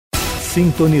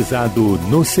Sintonizado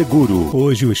no Seguro.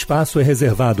 Hoje o espaço é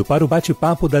reservado para o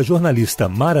bate-papo da jornalista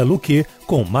Mara Luquet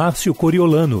com Marcio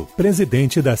Coriolano,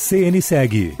 presidente da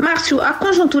CNseg. Márcio, a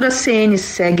Conjuntura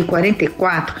CNseg nº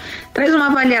 44 traz uma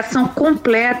avaliação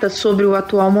completa sobre o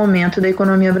atual momento da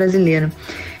economia brasileira.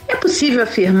 É possível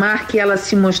afirmar que ela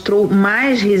se mostrou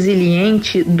mais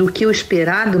resiliente do que o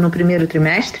esperado no primeiro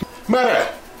trimestre? Mara,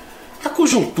 a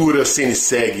Conjuntura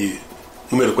CNseg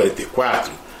nº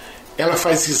 44 ela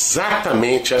faz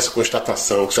exatamente essa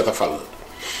constatação que você está falando.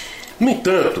 No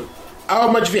entanto, há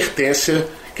uma advertência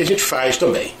que a gente faz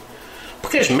também.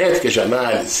 Porque as métricas de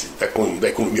análise da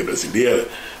economia brasileira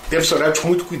devem ser olhadas com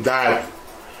muito cuidado,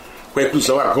 com a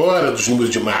inclusão agora dos números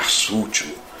de março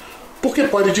último, porque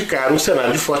pode indicar um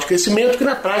cenário de forte crescimento que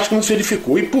na prática não se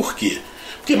verificou. E por quê?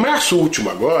 Porque março último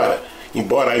agora,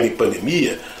 embora ainda em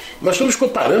pandemia, nós estamos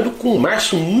comparando com um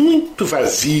março muito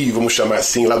vazio, vamos chamar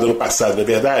assim, lá do ano passado, não é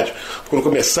verdade? Quando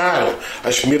começaram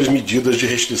as primeiras medidas de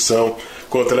restrição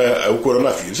contra o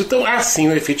coronavírus. Então há sim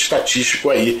um efeito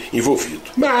estatístico aí envolvido.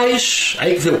 Mas,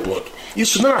 aí que vem o ponto.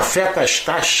 Isso não afeta as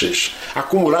taxas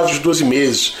acumuladas de 12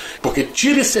 meses, porque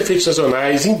tira esses efeitos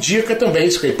sazonais, indica também,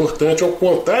 isso que é importante, ao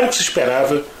contrário do que se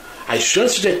esperava, as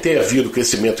chances de ter havido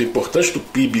crescimento importante do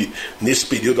PIB nesse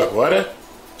período agora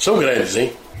são grandes,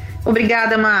 hein?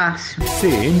 Obrigada, Márcio.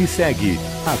 CNseg,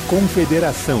 a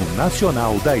Confederação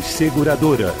Nacional das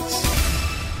Seguradoras.